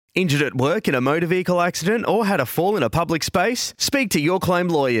Injured at work in a motor vehicle accident or had a fall in a public space? Speak to Your Claim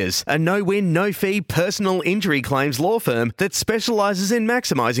Lawyers, a no-win, no-fee personal injury claims law firm that specialises in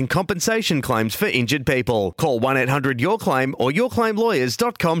maximising compensation claims for injured people. Call 1-800-YOUR-CLAIM or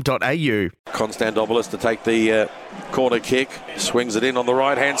yourclaimlawyers.com.au. Constantopoulos to take the corner kick. Swings it in on the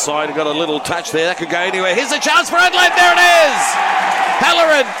right-hand side. He got a little touch there. That could go anywhere. Here's a chance for Adelaide. There it is!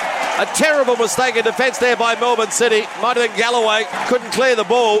 Halloran. A terrible mistake in defence there by Melbourne City. Might have been Galloway. Couldn't clear the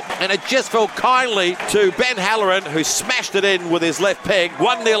ball. And it just fell kindly to Ben Halloran, who smashed it in with his left peg.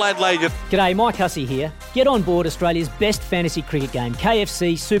 1-0 Adelaide. G'day, Mike Hussey here. Get on board Australia's best fantasy cricket game,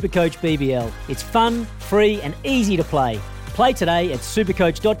 KFC Supercoach BBL. It's fun, free and easy to play. Play today at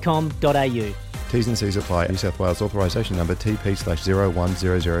supercoach.com.au. T's and C's apply. New South Wales authorisation number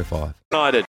TP/01005. United.